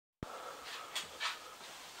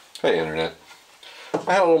Hey Internet.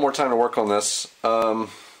 I had a little more time to work on this,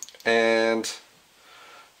 and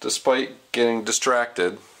despite getting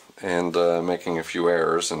distracted and making a few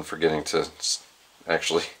errors and forgetting to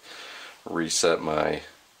actually reset my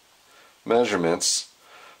measurements,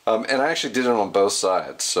 and I actually did it on both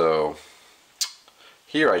sides, so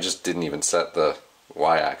here I just didn't even set the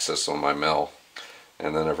y-axis on my mill,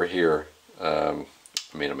 and then over here I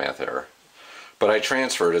made a math error. But I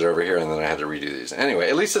transferred it over here and then I had to redo these. Anyway,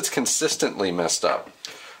 at least it's consistently messed up.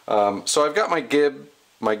 So I've got my gib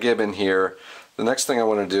in here. The next thing I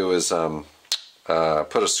want to do is put a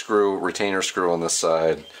retainer screw on this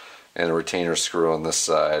side and a retainer screw on this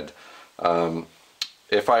side.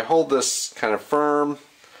 If I hold this kind of firm,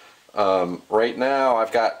 right now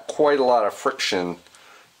I've got quite a lot of friction,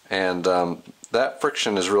 and that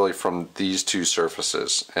friction is really from these two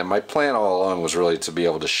surfaces. And my plan all along was really to be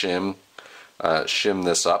able to shim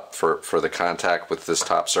this up for the contact with this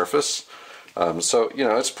top surface. So, you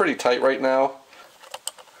know, it's pretty tight right now.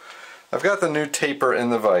 I've got the new taper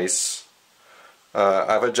in the vise.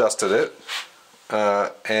 I've adjusted it,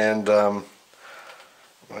 and I'm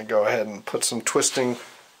going to go ahead and put some twisting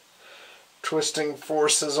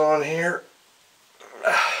forces on here.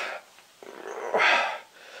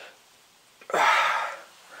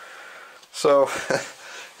 So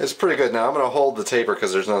it's pretty good. Now I'm going to hold the taper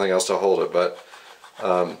because there's nothing else to hold it, but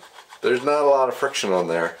there's not a lot of friction on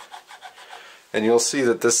there, and you'll see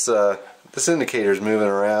that this indicator is moving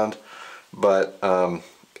around, but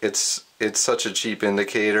it's such a cheap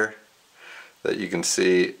indicator that you can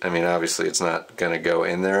see. I mean, obviously it's not going to go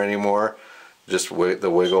in there anymore. Just the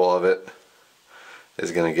wiggle of it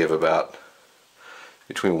is going to give about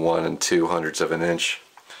between 1 and 2 hundredths of an inch.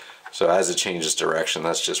 So as it changes direction,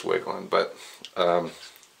 that's just wiggling. But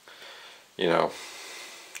you know,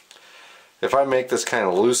 if I make this kind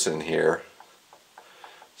of loose in here,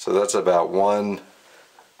 so that's about what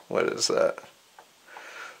is that?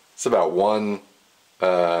 It's about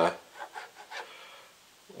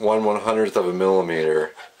 1/100th of a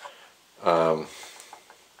millimeter. You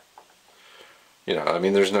know, I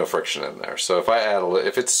mean, there's no friction in there. So if I add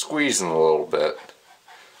if it's squeezing a little bit,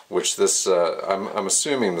 which this, I'm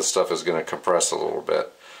assuming the stuff is going to compress a little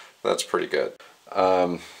bit. That's pretty good.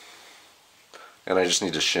 And I just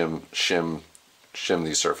need to shim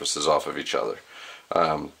these surfaces off of each other.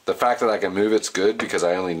 The fact that I can move it's good because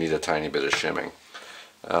I only need a tiny bit of shimming.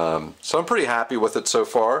 So I'm pretty happy with it so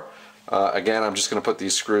far. Again, I'm just going to put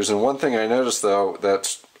these screws in. One thing I noticed though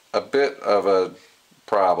that's a bit of a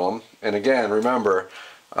problem, and again, remember,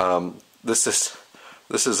 this is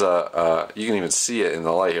you can even see it in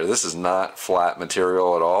the light here. This is not flat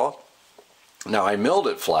material at all. Now I milled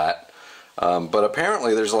it flat, but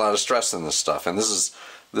apparently there's a lot of stress in this stuff, and this is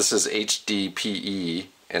HDPA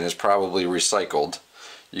and is probably recycled.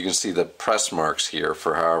 You can see the press marks here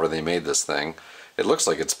for however they made this thing. It looks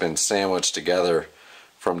like it's been sandwiched together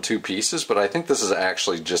from two pieces, but I think this is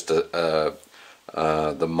actually just the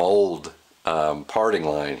mold parting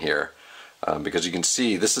line here. Because you can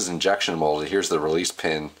see this is injection molded. Here's the release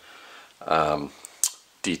pin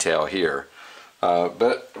detail here.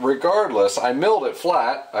 But regardless, I milled it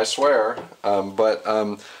flat, I swear. But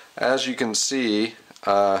as you can see,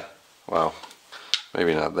 well,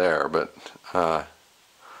 maybe not there, but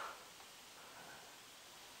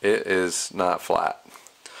it is not flat.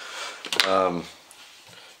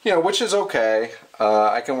 You know, which is okay.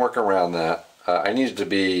 I can work around that. I need it to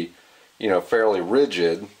be, you know, fairly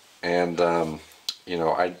rigid. And you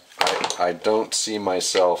know, I don't see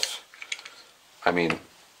myself, I mean,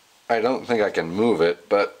 I don't think I can move it,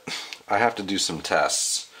 but I have to do some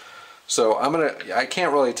tests. So I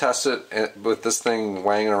can't really test it with this thing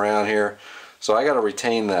wanging around here, so I got to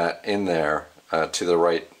retain that in there to the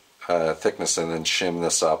right thickness and then shim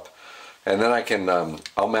this up. And then I can,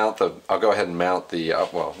 I'll go ahead and mount the,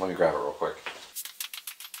 well, let me grab it real quick.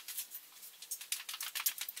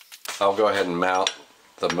 I'll go ahead and mount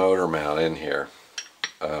the motor mount in here.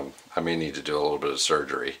 I may need to do a little bit of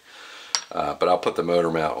surgery, but I'll put the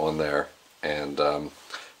motor mount on there and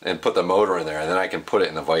put the motor in there, and then I can put it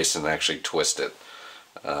in the vise and actually twist it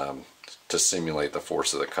to simulate the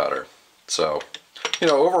force of the cutter. So, you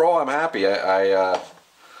know, overall I'm happy. I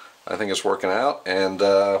think it's working out, and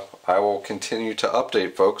I will continue to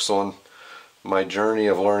update folks on my journey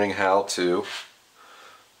of learning how to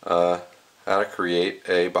create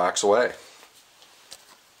a box away.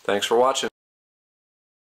 Thanks for watching.